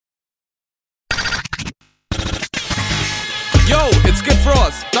Kid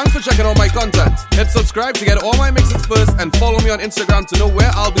Frost. Thanks for checking out my content. Hit subscribe to get all my mixes first and follow me on Instagram to know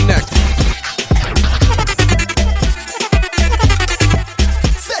where I'll be next.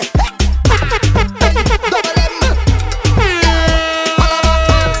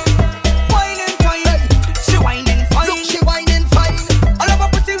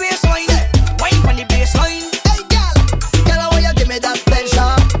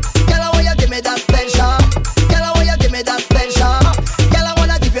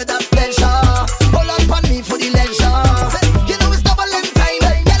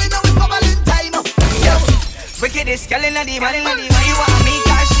 This girl inna the man, she want me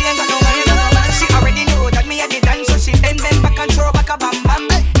 'cause she ain't got no man. She already know that me a the dance, so she bend back and throw back a bam bam.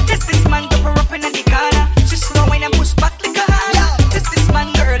 This man got her up inna the corner. She slow wine and push back like a harder. This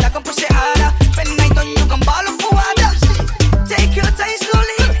man girl, I can push it harder. When I done, you can ball up for water. Take your time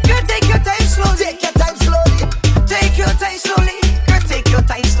slowly, girl. Take your time slowly. Take your time slowly. Take your time slowly, girl. Take your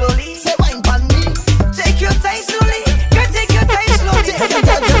time slowly. Say wine pon me. Take your time slowly, girl. Take your time slowly. Take your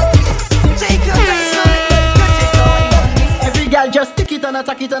time slowly. Take your time slowly. Girl, just tick it and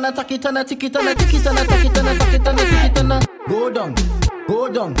attack it and attack it and attack it and attack it and attack it and attack it and attack it and go down, go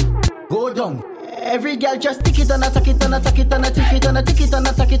down, go down. Every girl just tick it and attack it and attack it and attack it and attack it and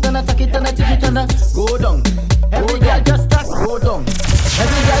attack it and attack it and attack it and go down. Every girl just tack, go down.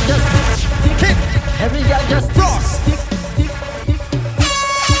 Every girl just tick it. Every girl just cross. Tick, tick, tick.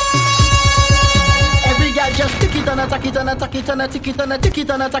 Every girl just tick it and attack it and attack it and attack it and attack it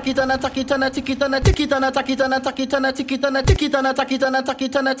and attack it and attack it and attack it and attack it and attack it and attack it and attack it and attack it and attack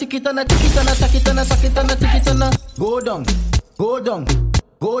it and attack it and attack it and attack it and attack it and attack it and attack it and go down, go down,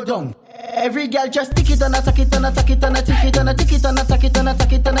 go down. Every girl just tick it and attack it and attack it and attack it and attack it and attack it and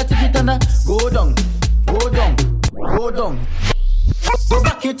attack it and attack it and go down, go down, go down. Go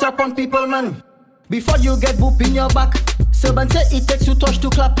back it up on people, man. Before you get boop in your back. Servant say it takes two touch to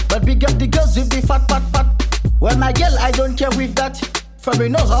clap, but we get the girls with the fat pat pat. Well, my girl, I don't care with that. For me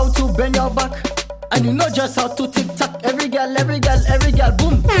know how to bend your back, and you know just how to tick tock. Every girl,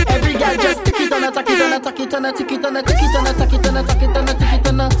 boom. Every girl just tick it and attack it and attack it and attack it and attack it and attack it and attack it and attack it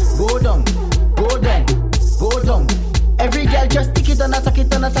and go down, go down, go down. Every girl just tick it and attack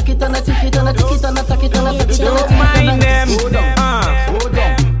it and attack it and attack it and attack it and attack it and attack it and mind them. Go down, go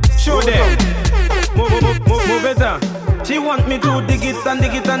down. Show them. Move it up. She want me to dig it and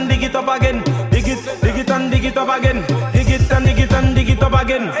dig it and dig it up again. Dig it and dig it up again. Dig it and dig it and dig it up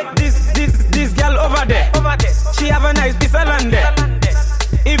again. This girl over there. She have a nice piece of land there.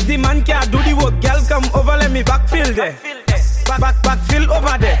 If the man can't do the work, girl come over, let me backfill there. Backfill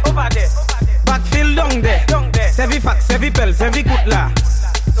over there. Backfill down there. Sevi fax, sevi pel, sevi kutla.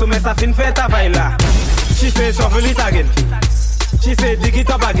 So me sa fin feta vaila. She say shuffle it again. She say dig it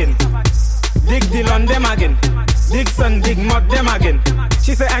up again. Dig the land them again. Dig sun, dig mud them again.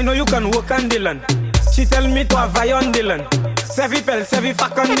 She say I know you can work on the land. She tell me to have eye on the land. Sevi pel, sevi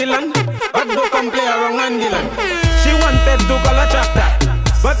fuck on the land. But don't come play around on the land. She wanted to call a tractor,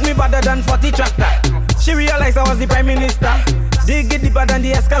 but me better than 40 tractor. She realized I was the prime minister. Dig it deeper than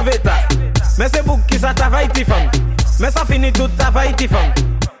the excavator. Me se book is a tavaiti fam. Me sa fini tout tavaiti fam.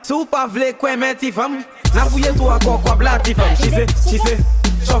 Super vle kwe meti fam. Na fouye to a kwa blati fam. She say,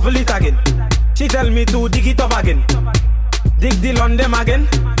 shuffle it again. She tell me to dig it up again. Dig the land them again.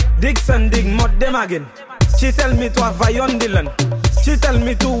 Dig sun, dig mud them again. She tell me to have eye on the land. She tell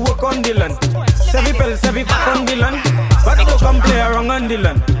me to work on the land. Sevi pel, sevi fuck on the land. But don't come play around on the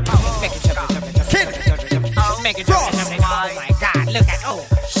land. Make it Frost. Oh my God, look at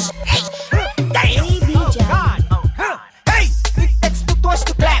hey, damn, God, hey, it takes two toes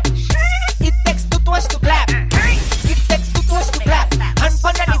to clap. It takes two toes to clap. It takes two toes to clap. And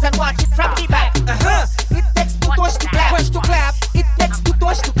pon the knees and watch it from the back. It takes two toes to clap. It takes two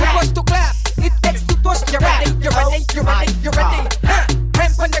toes to clap. It takes two toes to clap. You're ready.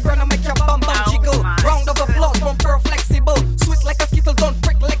 Hand on the ground and make your bum jiggle. Round of applause, bumper flexible. Sweet like a skittle, don't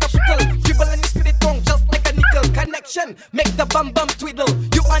prick like a prickle. Dribble and you spit it wrong just like a nickel. Connection, make the bum twiddle.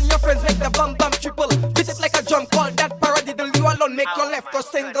 You and your friends make the bum triple. Beat it like a drum, call that paradiddle. You alone make your left or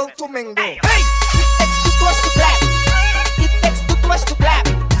single to mingle. Hey! It takes two toes to clap. It takes two toes to clap.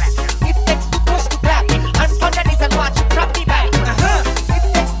 It takes two toes to clap. And on the knees and watch it from the back. It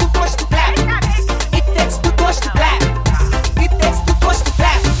takes two toes to clap. It takes two toes to clap. It takes two toes to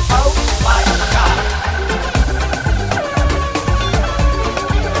clap. Oh my God.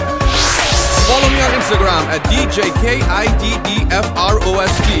 Follow me on Instagram at DJKIDDFROST.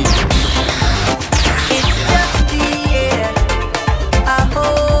 It's just the air I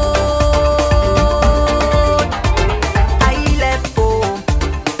hold. I left home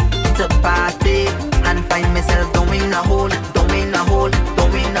to party and find myself down in a hole.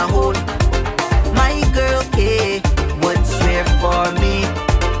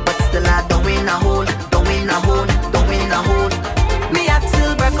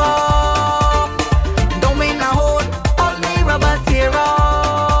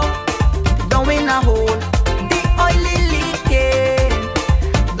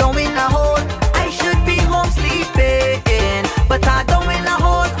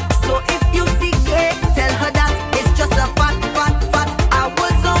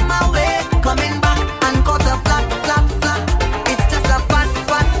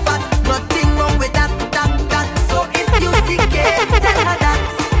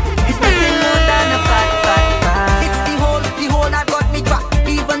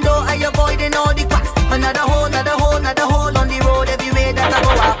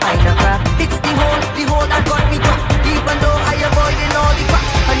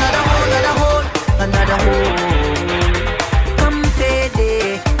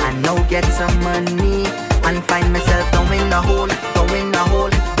 get some money and find myself down in a hole, down in a hole,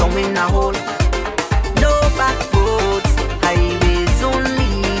 down in a hole. No back roads, highways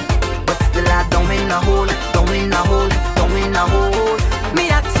only, but still I down in a hole, down in a hole, down in a hole. Me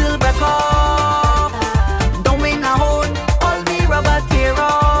at silver cup, down in a hole, all the rubber tear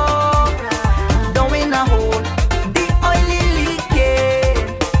off, down in a hole. The oil leaking,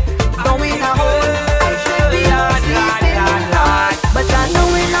 down in a hole. I should be asleep in the night, but I'm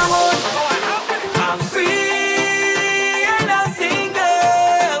down in a hole. I'm free and I'm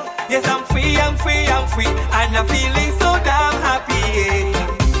single. Yes, I'm free, I'm free, I'm free, and I'm feeling so damn happy.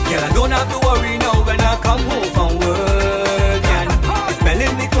 Girl, I don't have to worry now when I come home from work. And it's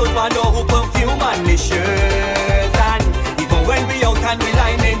smelling the clothes, I know who perfume on the shirt. And even when we out and we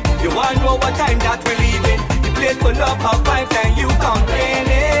lining, you want to know what time that we're leaving. The place full of hot vibes and you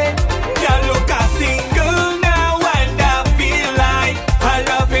complaining. Girl, look, I'm single now and I feel like I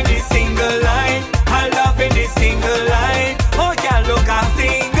love in this single life. I love in this single life. Oh, girl, look, I'm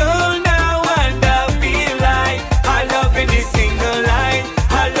single now and I feel like I love in this single life.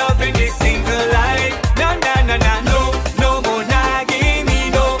 I love in this single life. Na na na na, no, no more nagging me,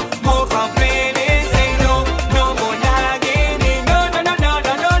 no more complaining. Say no, no more nagging me, no, no, no, no,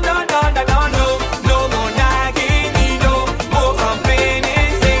 no, no, no, no, no, no, no, no more nagging me, no more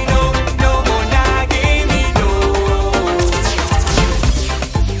complaining. Say no, no more nagging me, no.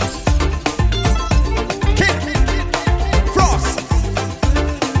 Frost.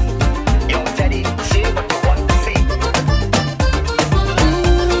 Yo, Teddy, say what you want to say.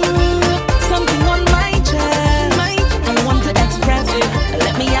 Something on my chest. I want to express it.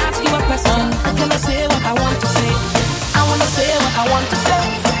 Let me ask you a question. Can I say what I want to say? I want to say what I want to say.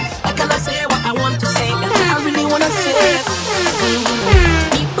 Can I say what I want to say? I really want to say it.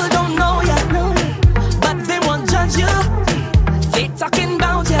 People don't know you, but they won't judge you. They talking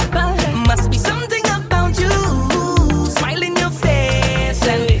about you, must be something about you. Smile in your face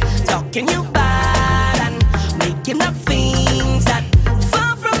and talking you bad and making up things that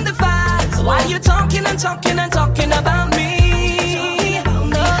far from the facts. Why you talking and talking and talking about me?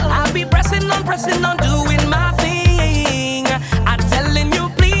 I'll be pressing on, doing my thing. I'm telling you,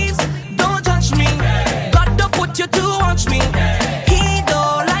 please don't judge me. God don't put you to watch me. He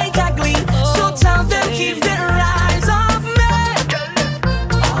don't like ugly, so tell them keep their eyes off me.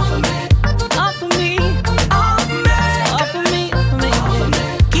 Off of me, off of me, off me, off of me, off of me.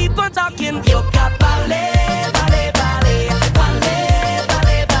 Keep on talking, yo capale, vale, vale, vale, vale,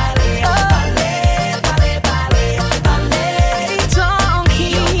 vale, vale, vale, vale, vale,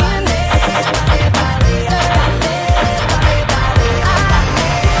 talking, yo vale, vale, vale,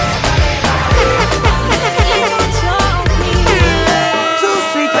 Too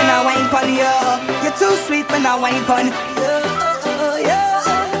sweet when I wine pon you. You're too sweet when I wine pon you.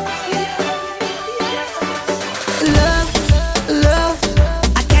 Love, love.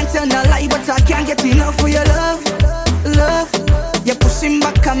 I can't tell no lie, but I can't get enough for your love, love. You're pushing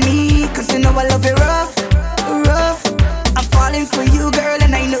back on me, cause you know I love it rough, rough. I'm falling for you, girl,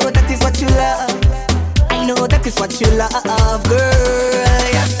 and I know that is what you love. I know that is what you love, girl.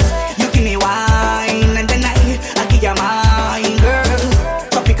 Yes. You give me wine and then I give you mine, girl.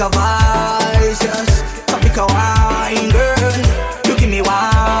 Topic of eyes, yes. Topic of wine, girl. You give me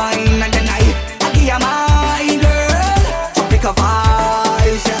wine and then I give you mine, girl. Topic of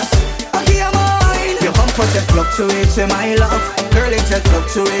eyes, yes. I give you mine. Your bumper just fluctuates in my love, girl. It just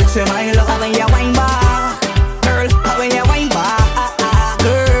fluctuates in my love. When you wine back, girl. When you wine back,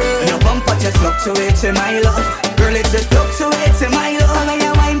 girl. Your bumper just fluctuates in my love, girl. It just fluctuates in my love. When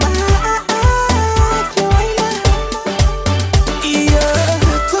you wine back, you wine back. Yeah,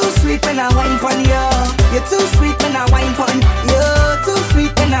 too sweet when I wine pon you. You're too sweet when I wine pon you. Too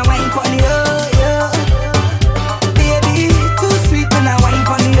sweet when I wine pon you. Yeah, baby, too sweet when I wine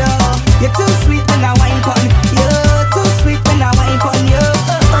pon you. You're too sweet when I wine pon you. Too sweet when I wine pon you.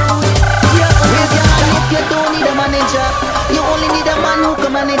 Raise your hand if you don't need a manager. You only need a man who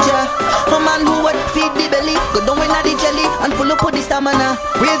can manage ya. A man who would feed the belly, go down in the jelly and full up with the stamina.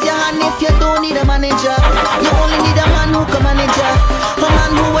 Raise your hand if you don't need a manager. You only need a man who can manage ya. A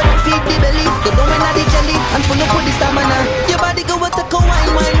man who would feed the belly, go down in the jelly and full up with the stamina. Your body go with a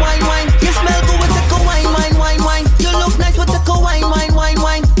wine, wine, wine, wine. You smell good with a wine, wine, wine, wine. You look nice with a wine, wine, wine,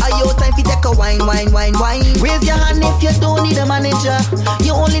 wine. Are you time for take a wine, wine, wine, wine? Raise your hand if you don't need a manager.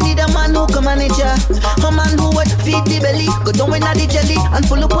 You only need a man who can manage ya. A man who would Feed the belly, go down in the jelly, and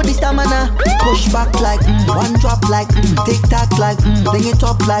full up with the stamina. Push back like one drop like tick tack like bring it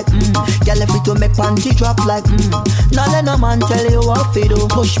up like girl if it to make panty drop like now let no man tell you what to do.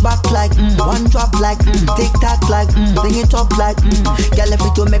 Push back like one drop like tick tack like bring it up like girl if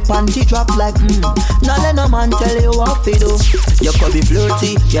it to make panty drop like now let no man tell you what to do. You could be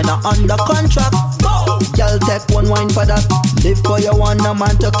flirty, you're not under contract. Girl take one wine for that. Live for your one, no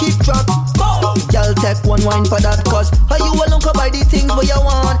man to keep track. Girl take one wine for that, cause how you alone can buy the things what you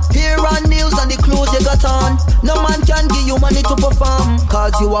want. Hair and nails and the clothes you got on. No man can give you money to perform,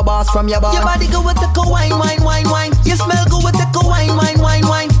 cause you a boss from your bar. Your body go with take a wine, wine, wine, wine. You smell good with take a wine, wine, wine,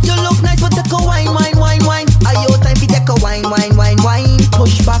 wine. You look nice with take a wine, wine, wine, wine. Are you time to take a wine, wine, wine, wine?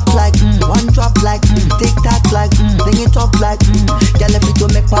 Push back like one drop like tick tack like bring it up like girl if it to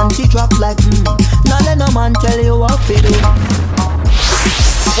make panty drop like now let no man tell you what to do.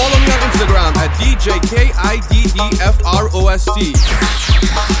 Follow me on Instagram at DJKIDDFROST.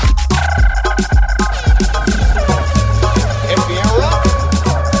 If you're rough,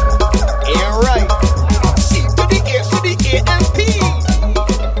 you're right. C to the A and P.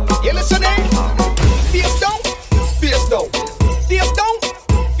 You listening? Face down, face down, face down,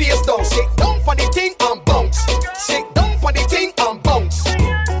 face down. Sit down for the thing and bounce. Sit down for the thing and bounce.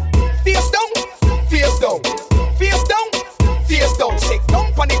 Face down, face down, face down, face down. Sit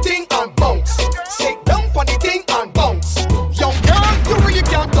down for the thing and bounce. Sit down for the thing and bounce. Young girl, you really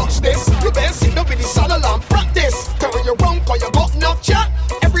can't touch this. You better sit down with the saddle and practice. Turn you round 'cause you got enough chat.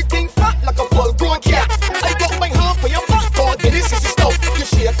 Everything fat like a full-grown cat. I got my hand for your back, God, this is the stuff. You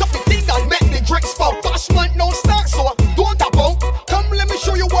shake up the thing and make the drink spout. Bashment no start, so don't tap out. Come, let me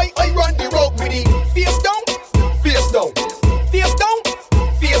show you why I run the road with it. Face down, face down, face down,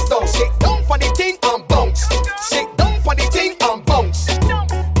 face down. Sit down for the thing and bounce. Sit down for the thing and bounce.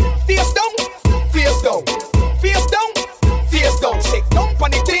 Face down, face down, face down, face down. Sit down for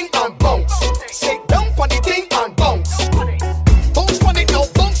the thing and bounce. Sit down for the thing and bounce. Bounce for it now,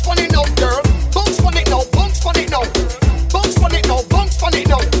 bounce for it now, girl. Bounce for it now, bounce for it now. Bounce for it now, bounce for it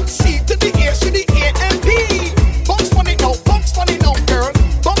now.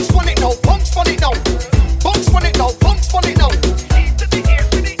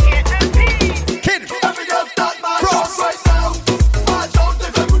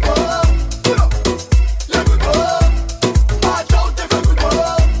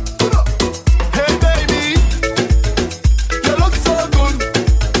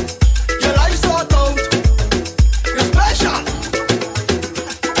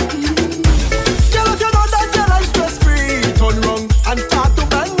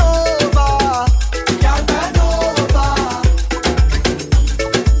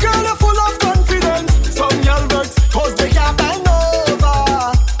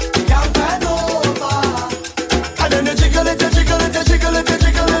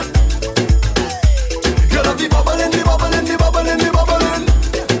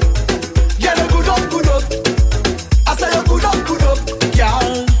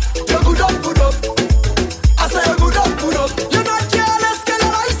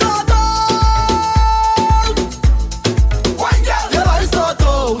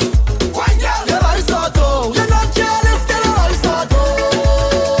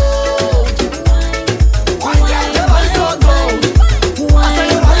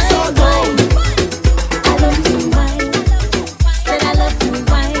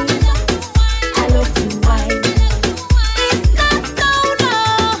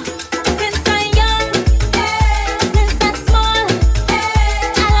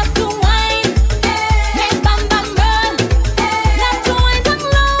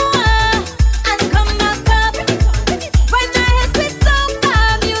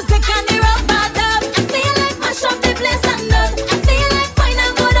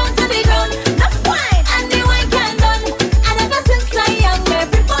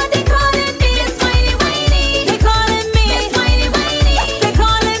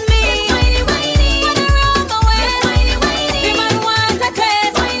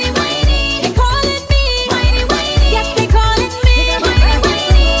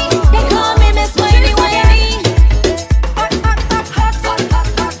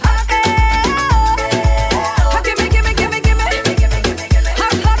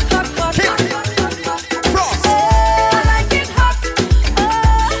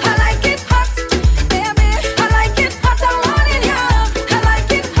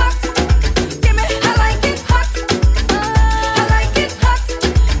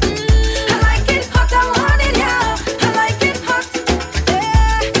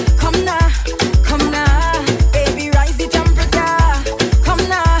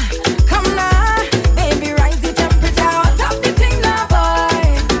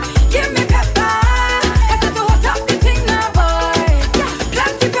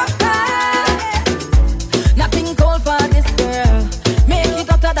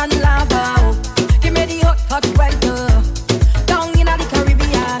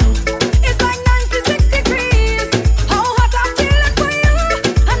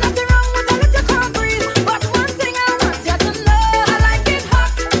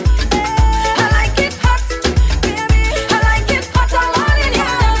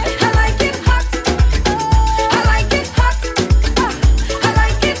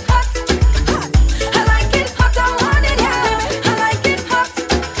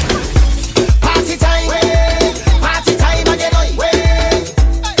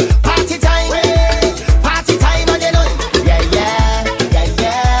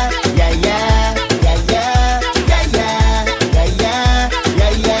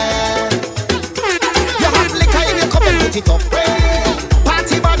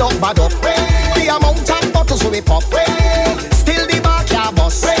 bad up. The amount of bottles we pop. Still the bar can't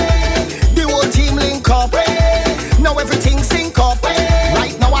bust. The whole team link up. Now everything sync up.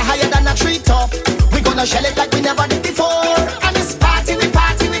 Right now we're higher than a treetop. We gonna shell it like we never did before. And it's party, we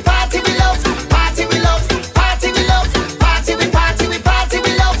party, we party, we love. Party, we love. Party, we love. Party, we party, we party,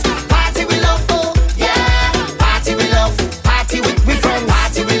 we love. Party, we love. Oh, yeah. Party, we love. Party with we friends.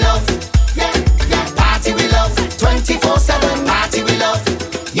 Party, we love. Yeah, yeah. Party, we love. 24/7. Party, we love.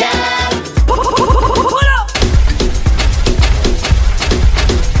 Yeah. Pull up.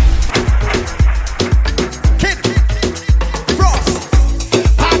 Kid. Frost.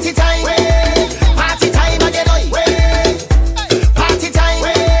 Party time. Party time again. Party time.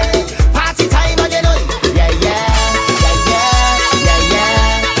 Party time again. Yeah, yeah. Yeah, yeah. Yeah, yeah.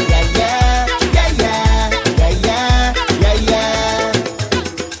 Yeah, yeah. Yeah, yeah. Yeah, yeah. Yeah, yeah.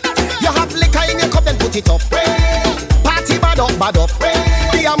 You have liquor in your cup and put it up. Party bad up, bad up.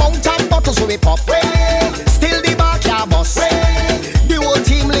 The amount of bottles we pop. Still the bar can't bust. The whole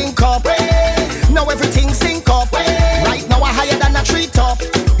team link up. Now everything sync up. Right now we're higher than a treetop.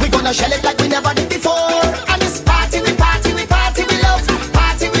 We gonna shell it like we never did before. And it's party, we party, we party, we love.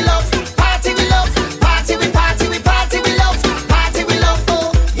 Party, we love. Party, we love. Party, we party, we party, we love. Party, we love.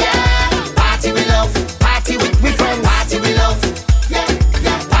 Oh, yeah. Party, we love. Party with we friends. Party, we love. Yeah,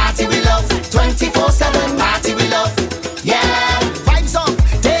 yeah. Party, we love. 24/7. Party, we love. Yeah. Vibes up.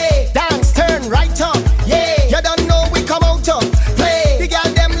 Day, dance, turn right up. Yeah. You don't know we come out to play. The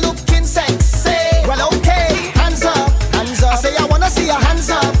girl them looking sexy. Well, okay. Hands up. Hands up. I say I wanna see your hands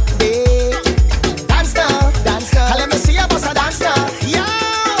up. Yeah. Dance now. Dance now. Let me see your boss a dance now. Yo.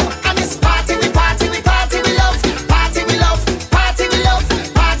 And it's party, we party, we party, we love. Party, we love. Party, we love.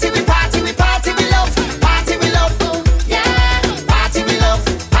 Party, we party, we party, we love. Party, we love. Oh, yeah. Party, we love.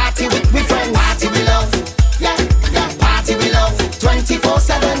 Party with we friends. Party, we love. Yeah, yeah. Party, we love.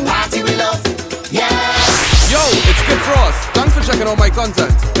 24/7. Party, we love. Yeah. Yo, it's Kid Frost. Thanks for checking out my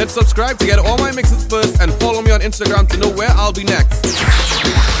content. Hit subscribe to get all my mixes first and follow me on Instagram to know where I'll be next.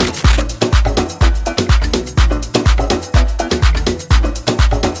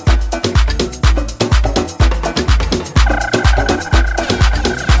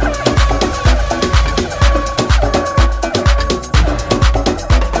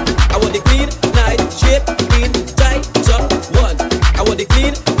 I want the clean, nice, shape, clean, tight, top, one. I want the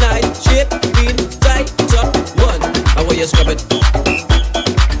clean, nice, shape, clean, tight, top, one. I want you scrub it.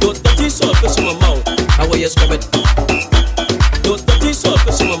 Don't dirty saltfish in my mouth. I want you scrub it. Don't dirty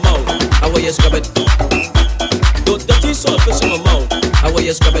saltfish in my mouth. I want you scrub it. Don't dirty saltfish in my mouth. I want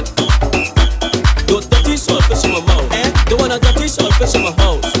you scrub it. Don't dirty saltfish in my mouth. Don't want a dirty saltfish in my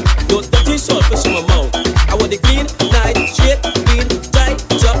house. Don't dirty saltfish in my mouth. I want the clean, nice, shape, clean, tight,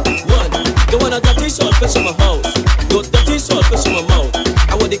 top, one. Don't want a dirty saltfish in my house. Don't dirty saltfish in my mouth.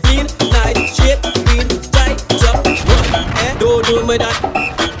 I want the clean, nice, shape, clean, tight, top, one. Don't do me that.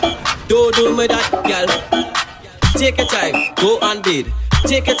 Don't do me that, girl. Take your time, go and bid.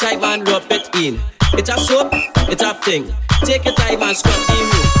 Take your time and rub it in. It's a soap, it's a thing. Take your time and scrub the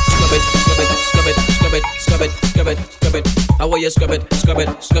room. Scrub it, scrub it, scrub it, scrub it, scrub it, scrub it, scrub it. How will you scrub it, scrub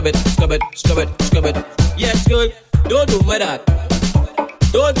it, scrub it, scrub it, scrub it, scrub it? Yes, good. Don't do me that.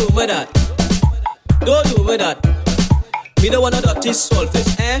 Don't do me that. Don't do me that. Me don't wanna dirty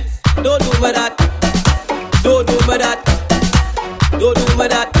saltfish, eh? Don't do me that. Don't do me that. Don't do me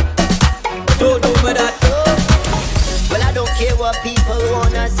that. Don't do me that. Well, I don't care what people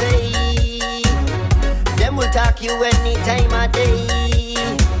wanna say. Them will talk you any time of day.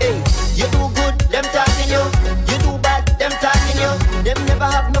 Hey, you do good, them talking you. You do bad, them talking you. Them never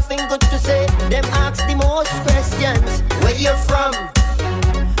have nothing good to say. Them ask the most questions. Where you from?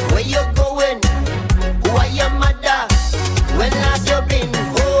 Where you going? Who are your mother? When last you been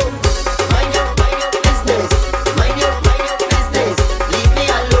home? Mind your business. Mind your business. Leave me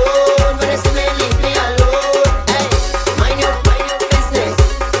alone. When I say me, leave me alone. Hey, mind your business.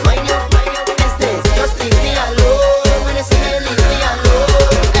 Mind your business. Just leave me alone. When I say me, leave me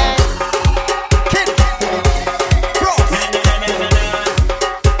alone. Hey. Kid. Frost.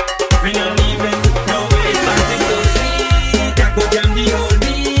 We not leaving, no way. It's something so sweet. That could jam the whole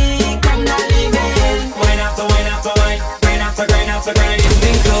week. I'm not leaving. Wine after wine after wine, grind after grind after grind.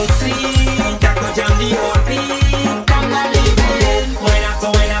 Something so sweet. That could jam the whole week. I'm not leaving. Wine after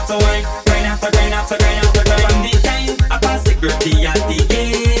wine after wine, grind after grind after grind after grind. From the time I pass security at the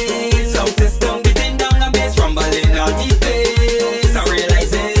gate, sound system beating down the bass, rumbling out the face. I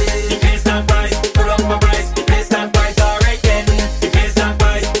realize it. The place not price, pull up my price. The place not price, alright then. The place not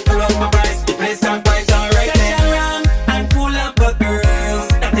price, pull up my price. The place not price, alright then. Session round and pull up a girls.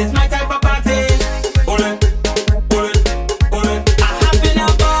 That is my type of party. Pull it, pull it, pull it. I have been a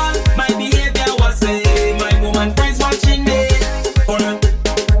ball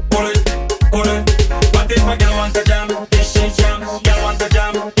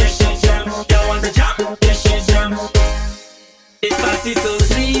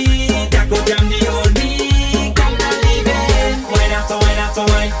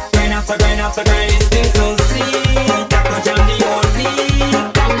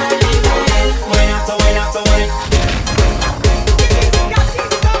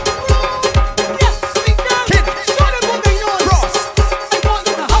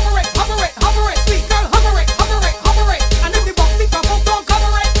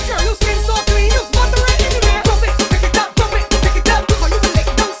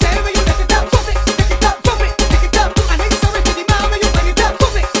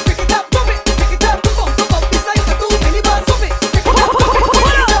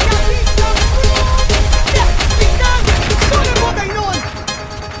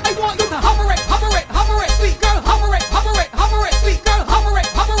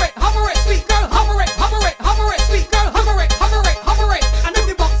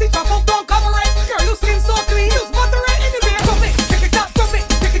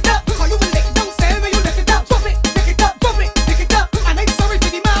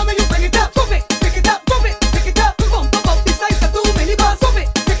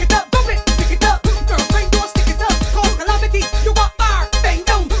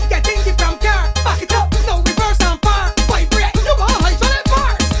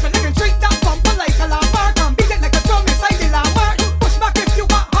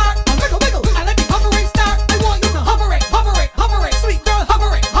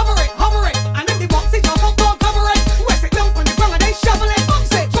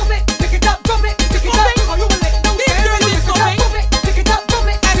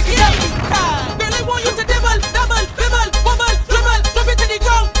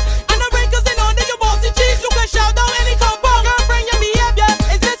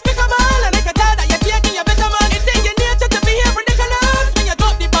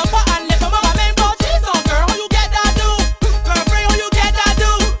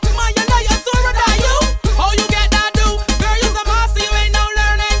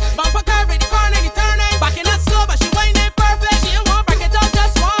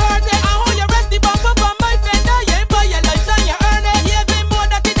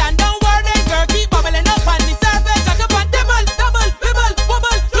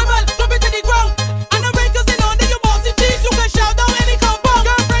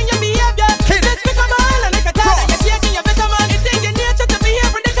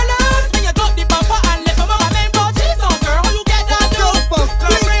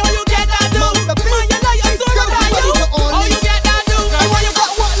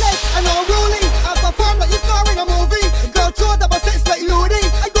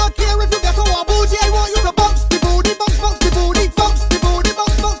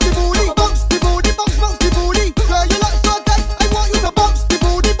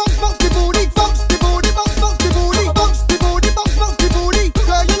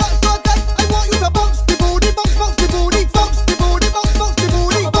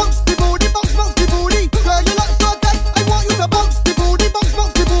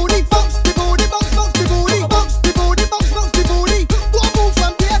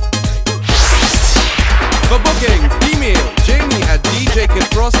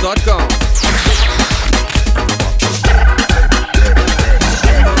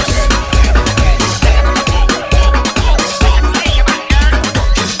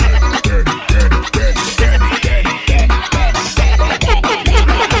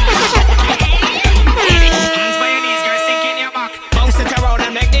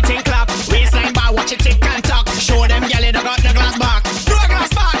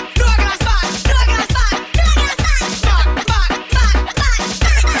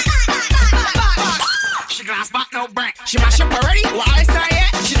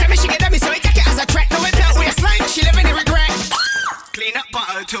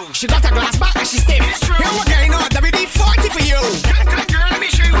She got a glass back and she stiff. Here we're going on WD-40 for you. Girl, let me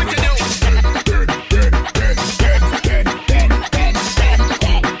show you what to do.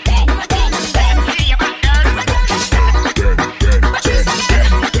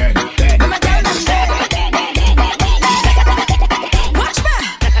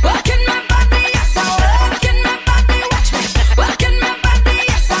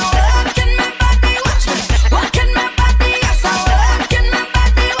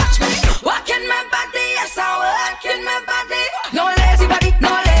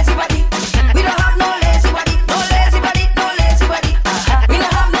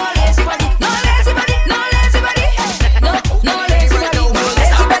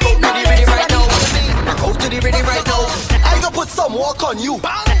 Work on you,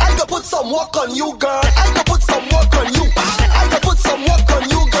 girl. I go put some work on you. I go put some work on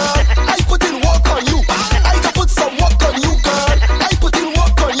you, girl. I put in work on you. I go put some work on you, girl. I put in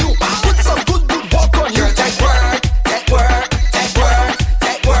work on you. Put some good work on you. Take work, take work, take work,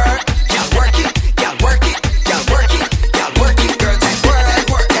 take work. Y'all work it, y'all work it, y'all work it, y'all work it, girl. Take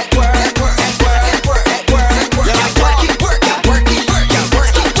work, take work, take work, take work, take work, take work, take work, take work. Y'all work it, work, y'all work it, work, y'all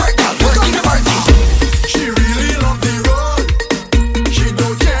work it, work, y'all work it, work it. She really love the road. She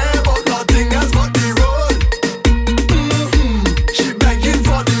don't care about nothing else but the road. She begging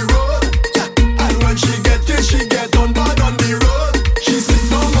for the road. And when she get it, she get on bad on the road. She sit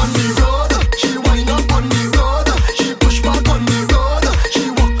down on the road. She wind up on the road. She push back on the road. She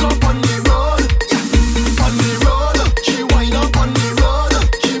walk up on the road. On the road. She wind up on the road.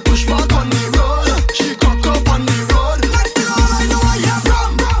 She push back on the road. She cock up on the road. That's the all I know I hear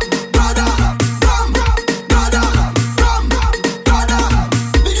from brother, from brother, from brother.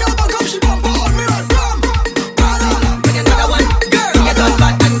 The girl back up, she bump on me like from brother. Bring another one, girl. Get on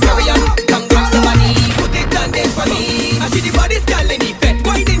back and carry on. Come grab the body, put it on there for me. I see the body's girl in the vet.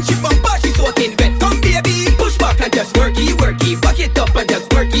 Winding she bumper, she's soaking wet. Come baby, push back and just worky, worky. Back it up and just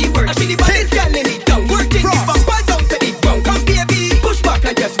worky, worky. I see the body's girl in it down, working the bumper down to the ground. Come baby, push back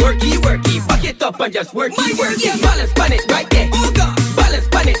and just worky, worky. Back it up and just worky, worky. Balance pan it right there. Oh God, balance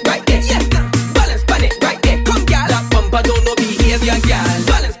pan it right there. Yes, balance pan it right there. Come girl, that bumper don't know behavior, girl.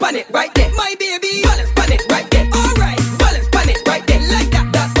 Balance pan it right there, my baby. Balance pan it right there. Alright, balance pan it right there like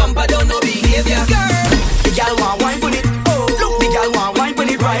that. That bumper don't know behavior, girl. The gal want wine put it. Oh, look, the gal want wine put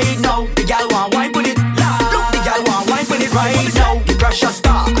it right now. The gal want wine put it. Look, the gal want wine put it right now. The pressure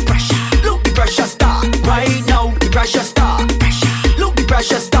start. Look, the pressure start right now. The pressure start. Look, the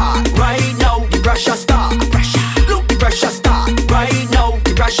pressure start right now. The pressure start. Look, the pressure start right now.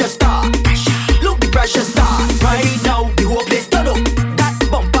 The pressure start. Look, the pressure start right now. The whole place turn up. That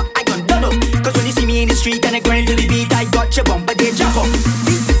bumper I gon' done up. Cause when you see me in the street and I grind to the beat, I got your bumper, they jump up.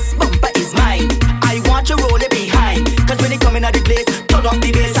 This bumper is mine. I want you roll it behind. Cause when they come in at the place, turn up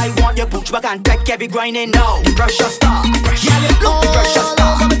the bass. I want your push back and take every grinding now. The pressure start. Yeah, look, the pressure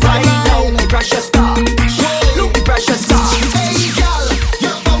start right now. The pressure start. Look, the pressure start. Hey girl,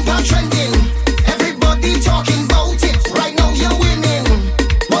 your bumper trending. Everybody talking about it. Right now you're winning.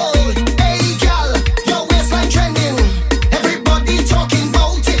 Whoa, hey girl, your waistline trending. Everybody talking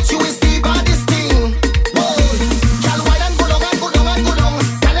about it. You is the baddest thing. Whoa, girl, wine and go down and go down and go down.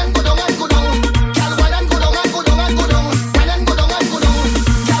 Wine and go down and go down. Girl, wine and go down and go down and go down. Wine and go down and go down.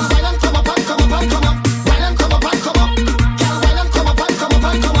 Girl, wine and come up and come up and come up. Wine and come up and come up. Girl, wine and come up and come up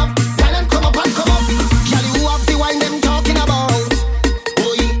and come up. Wine and come up and come up. Girl, you have the wine them talking about.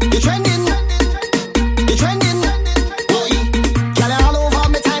 Boy, you trending. You trending. Boy, girl, all over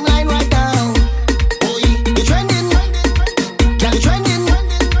my timeline right now. Boy, you trending. Girl, you trending.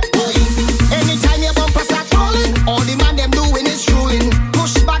 Boy, anytime your bumper start rolling, all the man them doing is drooling.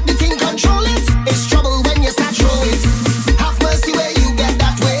 Push back the thing, control it. It's trouble when you start roll it. Have mercy where you get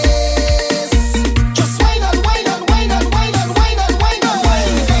that waist. Just wine on, wine on, wine on, wine on, wine on, wine on,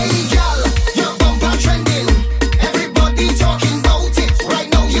 wine. Hey, girl, your bumper trending. Everybody talking about it. Right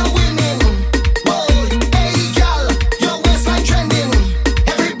now you're winning. Whoa, hey, girl, your waistline trending.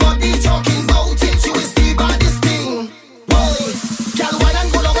 Everybody talking about it. You is the baddest thing. Whoa, girl, wine and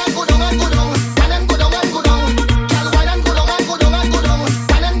go down and go down and go down. Wine and go down and go down. Girl, wine and go down and go down and go down.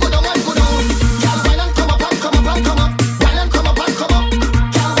 Wine and go down and go down. Girl, wine and come up and come up and come up. Wine and come up and come up.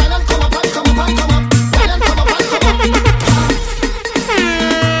 Girl, wine and come up and come up and come up. Wine and come up and come up.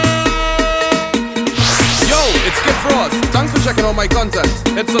 Yo, it's Kid Frost. Thanks for checking out my content.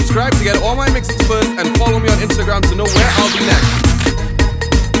 Hit subscribe to get all my mixes first and follow me on Instagram to know where I'll be next.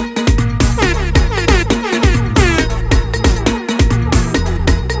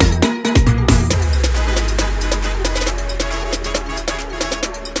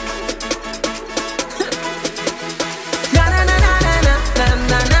 Na na na na na na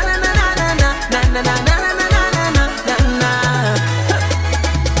na na na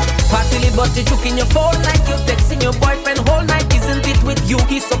busy checking your phone like you're texting your boyfriend whole night. Isn't it with you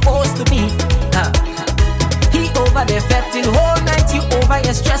he's supposed to be? He over there fetting whole night. You over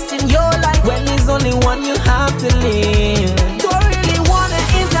here stressing your life when he's only one you have to live. Don't really wanna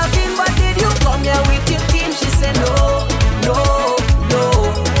intervene, but did you come here with your team? She said no, no, no.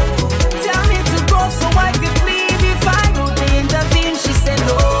 Tell me to go so I can leave. If I would intervene, she said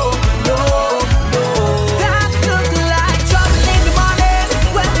no, no, no. That look like trouble in the morning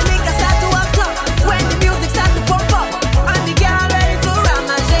when the niggas start to act up, when the music start to pump up and the girl ready to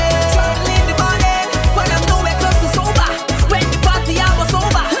ramage. Trouble in the morning when I'm nowhere close to sober, when the party I was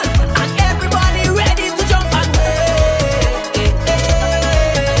over and everybody ready to jump and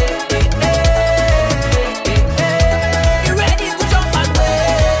ready to jump and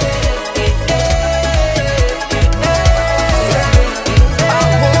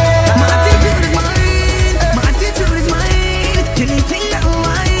My attitude is mine. My attitude is mine. Anything that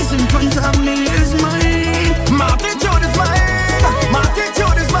lies in front of me is mine. My attitude is mine. My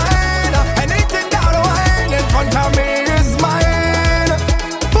attitude is mine. Anything that wine in front of me is mine.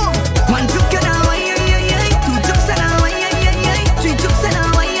 Boom. One took it away, two took it away, three took it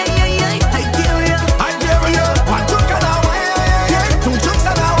away, I dare ya. I dare you. One took it away, two took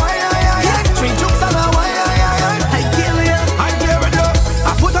it away, three took it away, I dare ya. I dare you.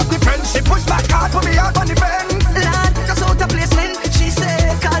 I put up the fence, she push back hard, put me out on the fence. Lad, just out of placement. She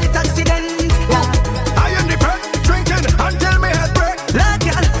said, call it accident. I am the friend, drinking until me head break. Lad,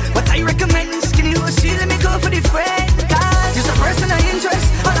 girl, what I recommend, skinny hoe, she let me go for the friend. Cause just a person of interest,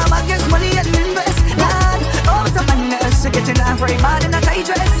 all I want is money and invest. Lad, all the madness, you're getting down very bad in a tight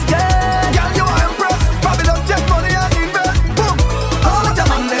dress, girl. Girl, you are impressed. Babylon take money and invest. Boom. All of the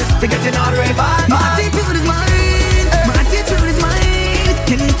madness, you're getting all very bad. My attitude is mine. My attitude is mine.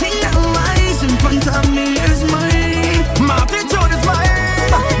 Anything that lies in front of me is mine. My attitude is mine.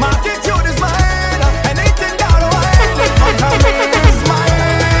 My attitude is mine. Anything that wine in front of me is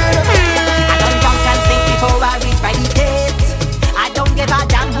mine. I don't jump and think before I reach by the gate. I don't give a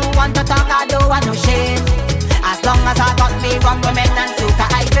damn who want to talk, I don't want no shit. As long as I got me wrong women and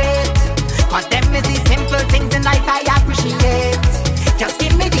suka I rate. Cause them is the simple things in life I appreciate. Just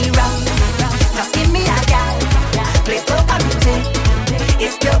give me the rum, just give me a gal. Play soca music,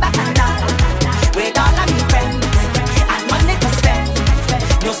 it's pure bacchanal. With all of me friends, and money to spend.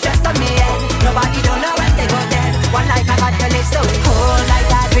 No stress on me head, nobody don't know when they go dead. One life I got to live, so whole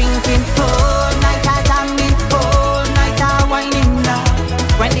night I drinking, whole night I jamming, whole night I whining now.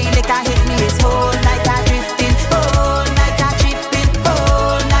 When the liquor hit me, it's whole night I drifting, whole night I tripping,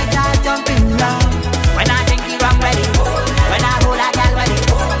 whole night I jumping round. When I drink the rum ready, when I hold a gal ready,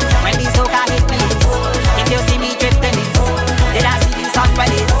 when the soca hit me, if you see me drifting it, did I see the sun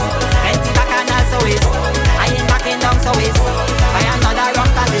ready? Plenty bacchanal so is, I ain't backing down so is, I am not a rum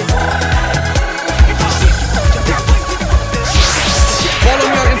classes. Follow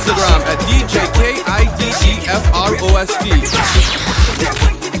me on Instagram at DJKIDEFROST.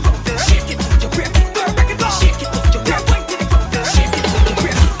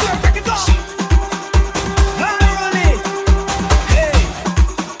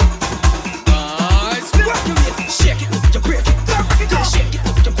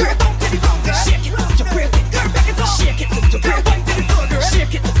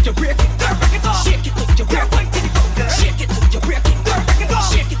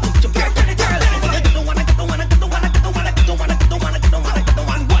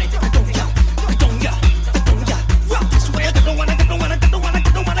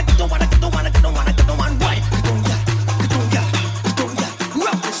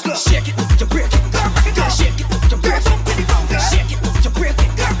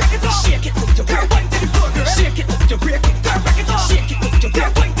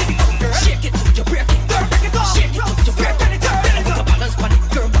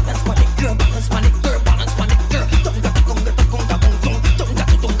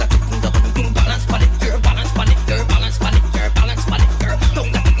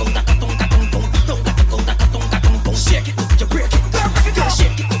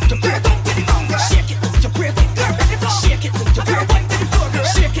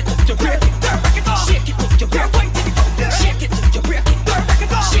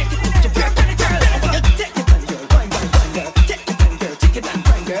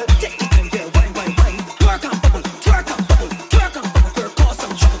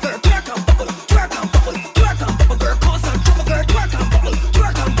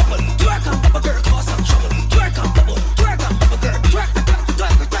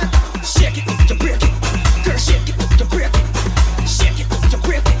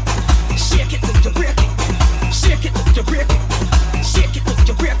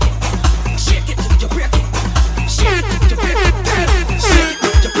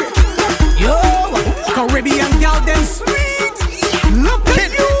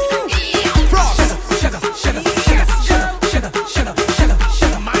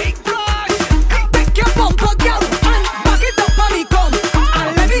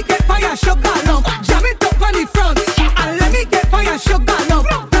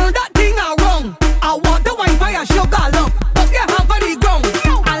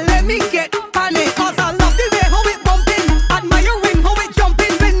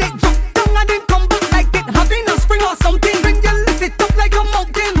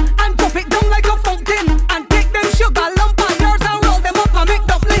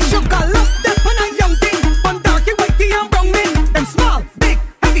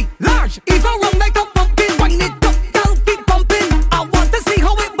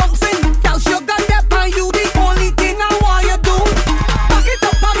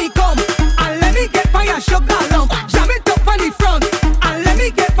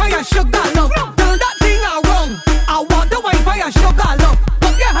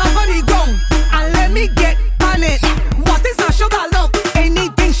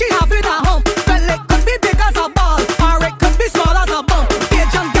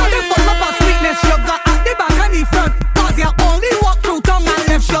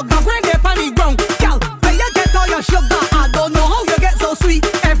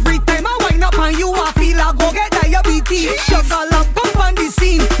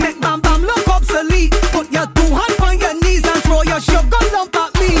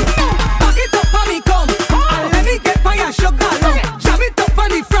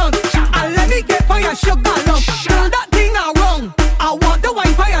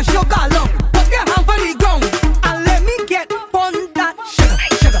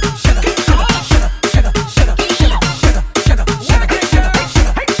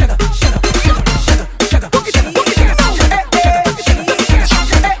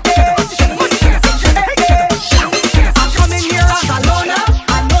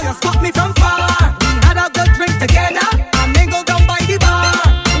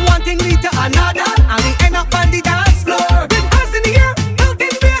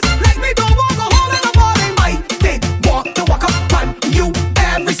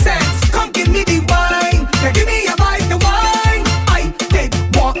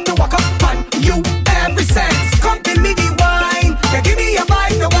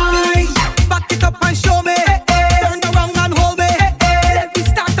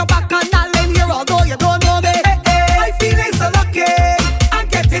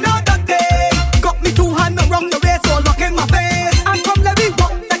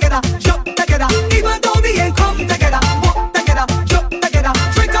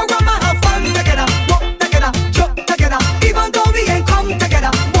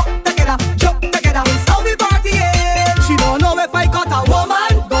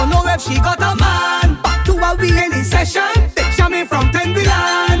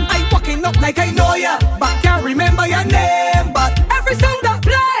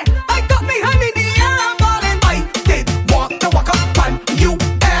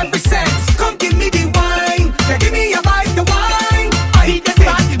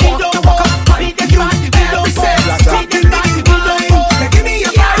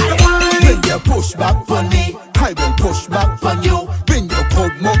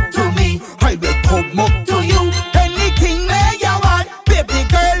 come up to me, I will come up to you. Anything that you want, baby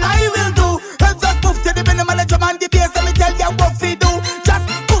girl, I will do. Just move to the rhythm and the drum and the bass. Let me tell you what we do. Just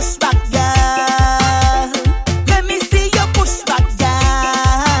push back, girl. Let me see you push back,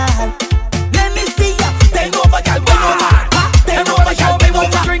 girl. Let me see you bend over, girl, bend over. Bend over, girl, bend over.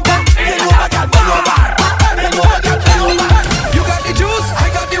 Bend over, girl, bend over. Bend over, girl, bend over. You got the juice, I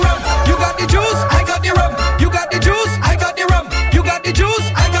got the rum. You got the juice, I got the rum. You got the juice, I got the rum. You got the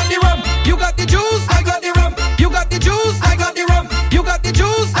juice, I got the rum. You got the juice, I got the rum. You got the juice, I got the rum. You got the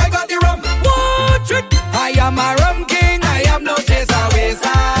juice, I got the rum. Watch it. I am a rum king, I am no chaser waster.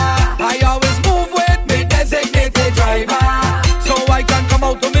 I always move with me designated driver, so I can come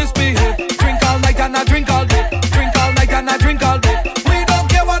out to misbehave. Drink all night and I drink all day. Drink all night and I drink all day. We don't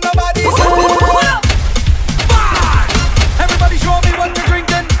care what nobody says. Everybody show me what you're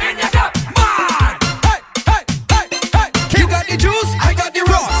drinking. In your cup, man. Hey, hey, hey, hey. You got the juice, I got the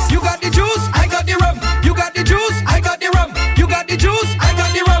rum. You got the juice, I got the rum. You got the juice, I got the rum. You got the juice, I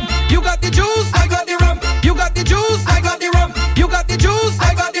got the rum. You got the juice, I got the rum. You got the juice, I got the rum. You got the juice,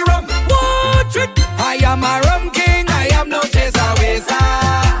 I got the rum. Watch it. I am a rum king, I am no chaser waster.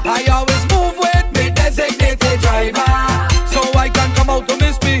 I always move with me designated driver, so I can come out to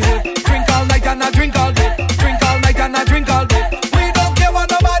misbehave. Drink all night and I drink all day. Drink all night and I drink all day. We don't care what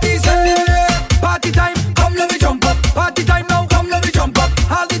nobody say. Party time, come let me jump up. Party time now, come let me jump up.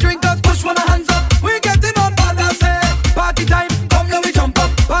 All the drinkers push one hands up. We getting on bad I say. Party time, come let me jump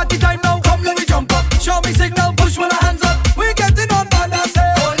up. Party time now, come let me jump up. Show me signal, push one hands up. We getting on bad I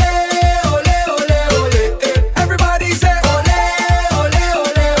say. Ole, ole, ole, ole. Everybody say ole, ole,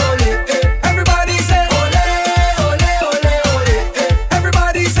 ole, ole. Everybody say ole, ole, ole, ole.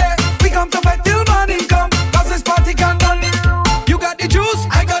 Everybody say we come to fight till morning come, 'cause this party can't done. You got the juice,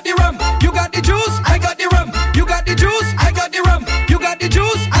 I got the rum. You got the juice, I got the rum. You got the juice, I got the rum. You got the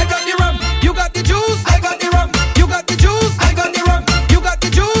juice, I got the rum. You got the juice, I got the rum. You got the juice, I got the rum. You got the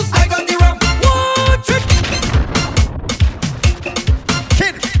juice, I got the rum. Watch it.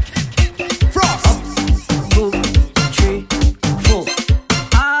 Kid Frost. 2, 3, 4.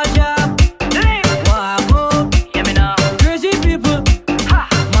 Ajab, Wago, hear me now. Crazy people,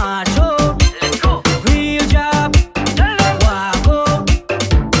 macho, let's go. Real job, Wago.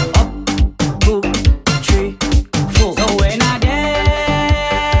 Up, 2, 3, 4. So when I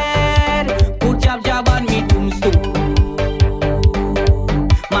dead, put jab on me tombstone.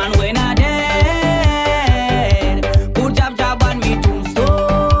 Man, when I dead, put jab on me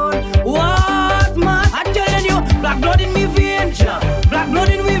tombstone. What man? I'm telling you, black blood in me vein, black blood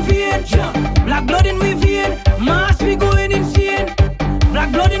in me vein, black blood in me vein. Mass be going insane.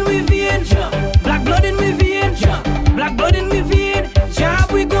 Black blood in me vein, black blood in me vein, black blood in me vein.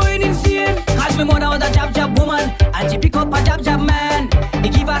 Jab we going insane. Cause me mother was a jab woman, and she pick up a jab man. He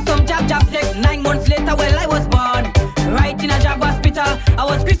give her some jab sex. 9 months later, well I was born, right in a jab hospital. I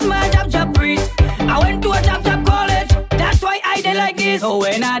was Christmas jab priest. I went to a jab college. That's why I did like this. So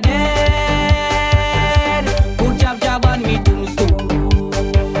when I dead, put jab on me tombstone.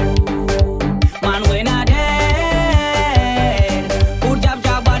 Man, when I dead, put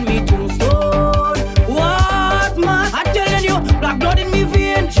jab on me tombstone. What man? I'm telling you, black blood in me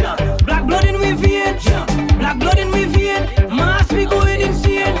vein, black blood in me vein, black blood in me vein. Mass be going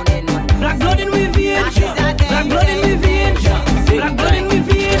insane. Black blood in me vein, black blood in me vein, black blood in me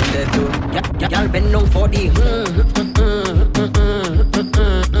vein. Y'all been known for the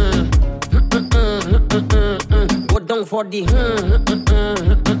go down for the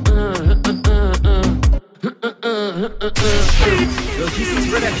Yo, this is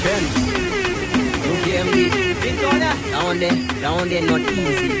Red Ben. okay, MD. Down there, not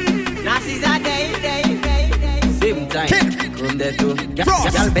easy. Nazis are day. Same time, from there too.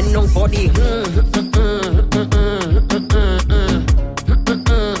 Y'all been known for the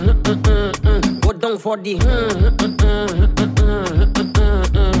go down for the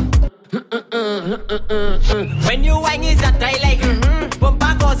When you whine is a tie like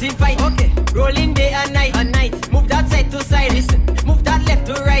bumper causing fight. Okay. Rolling day and night. Move that side to side. Listen. Move that left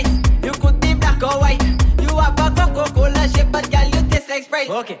to right. You could be black or white. You have a Coca-Cola shape, but girl you taste like Sprite.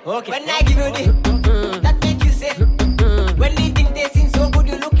 Okay. When I give you the that make you say. When the thing tasting so good,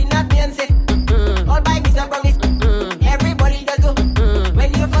 you looking at me and say, all by Mr. Promise. Everybody does go.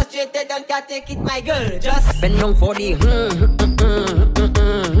 When you're frustrated, don't can't take it, my girl. Just been known for the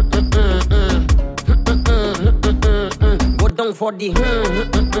go down for the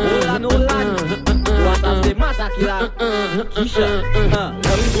Nolan. What a the matter killer. Kisha.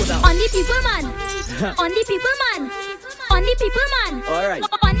 On the people man. On the people man. On the people man. Alright.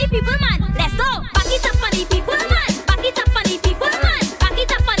 On the people man. Let's go. Back it up on the people man. Back it up on the people man. Back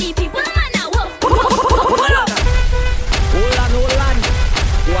it up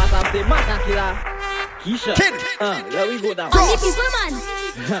Let we go down. On the people man.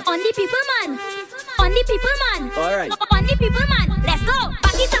 On the people man. On the people man. Alright. On the people man. Let's go.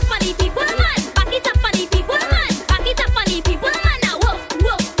 Back it up on the people man. Back it up on the people man. Back it up on the people man. Now whoa,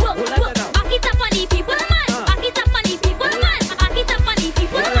 whoa, whoa, whoa. Back it up on the people man. Back it up on the people man. Back it up on the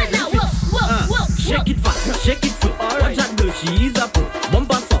people man. Now whoa, whoa, whoa. Shake it fast, shake it slow. Watch that girl, she is a pro.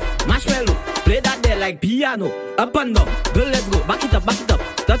 Bumper soft, marshmallow. Play that there like piano. Up and down, girl, let's go. Back it up,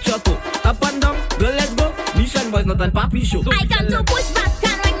 touch your toe. Up and down, girl, let's go. Mission boys, not a papi show. I come to push back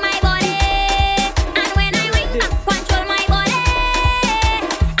and wing my body. And when I wing up, control my body.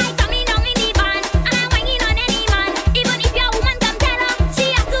 I come in down in the band, and I'm winging on any man. Even if your woman come tell her, she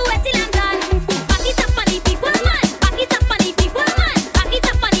has to wait till I'm done. Back it up on the people man. Back it up on the people man. Back it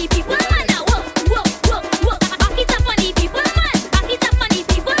up on the people man. Now whoa, whoa, whoa, whoa. Back it up on the people man. Back it up on the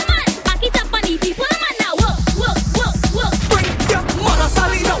people man. Back it up on the people man. Now whoa, whoa, whoa, whoa. Bring your mother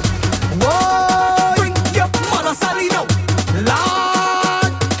Sally now. Whoa, bring your mother Sally now.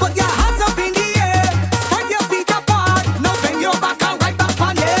 Lord, put your hands up in the air, spread your feet apart, now bend your back and right back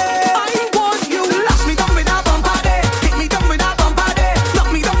on it. I want you, lash me down with a bumper there, hit me down with a bumper there,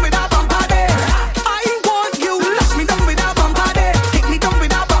 knock me down with a bumper there. I want you, lash me down with a bumper there, hit me down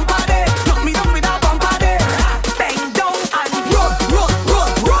with a bumper there, knock me down with a bumper there. Bang down and roll, roll,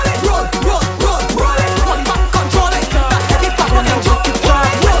 roll, roll it, roll, roll, roll, roll it, one back control it, that heavy pop and drop it, roll,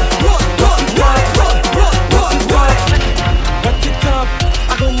 roll, roll, roll, roll it, roll, roll, roll, roll it. Wet it up,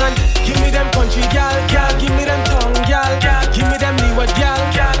 I go man. Give me them country gal, gal. Give me them tongue gal, gal. Give me them leeward gal,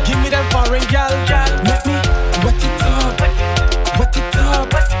 gal. Give me them foreign gal, gal. Let me wet it up, wet it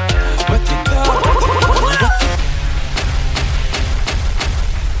up, wet it up, wet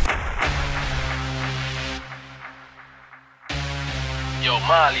it. Yo,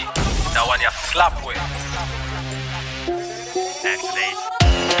 Mali, that one you slap with. Actually.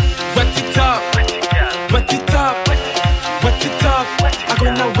 Wet it up, wet it up, wet it up. I go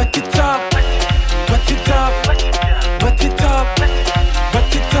now wet it up, wet it up, wet it up,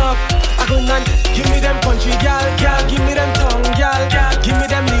 wet it up. I go now. Give me them country gal, gal. Give me them tongue gal, gal. Give me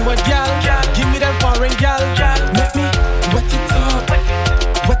them leeward gal, gal. Give me them foreign gal, gal. Let me wet it up,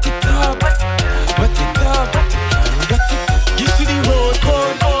 wet it up, wet it up, wet it. Give she the road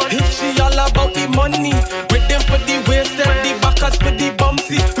code. If she all about the money, with them for the waist and the backers for the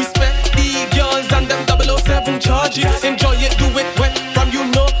bumpsy. Respect the girls and them 007 charges. Enjoy it, do it wet from you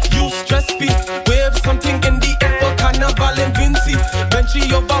know you stress me. Wave something in the air for carnival and Vincy. When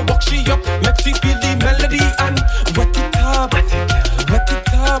she over, walk she up, make she feel the melody and wet it up, wet it up, wet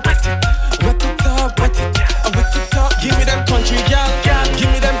it up, wet it up, wet it up. Give me them country gal, give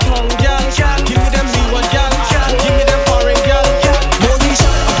me them tongue gal, give me them leeward gal, give me them foreign gal.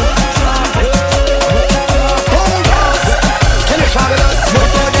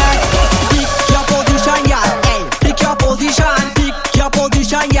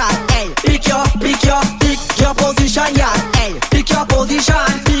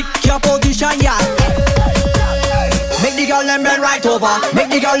 Make the girl them bend right over. Make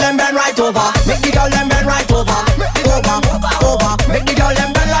the girl them bend right over. Make the girl them bend right over. Over. Make the girl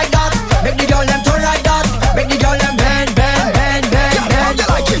them bend like that. Make the girl them turn like that. Make the girl them bend. How you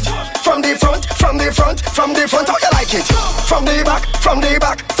like it? From the front, from the front, from the front. How you like it? From the back, from the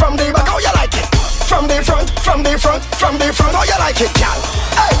back, from the back. How you like it? From the front, from the front, from the front. How you like it, gal?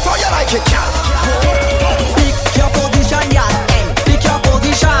 Hey, how you like it, gal? Pick your position, yeah. Hey, pick your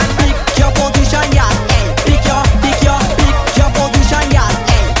position. Pick your position, yeah. Hey, pick your position, yeah.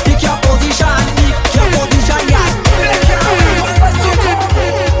 Hey, pick your position. Pick your position, yeah.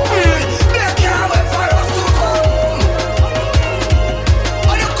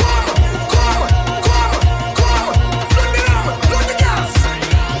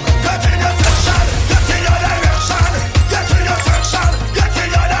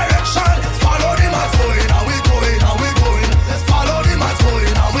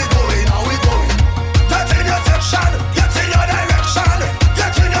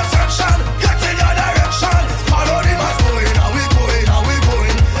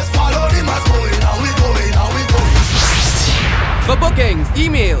 For bookings,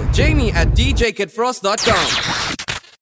 email jamie@djkidfrost.com.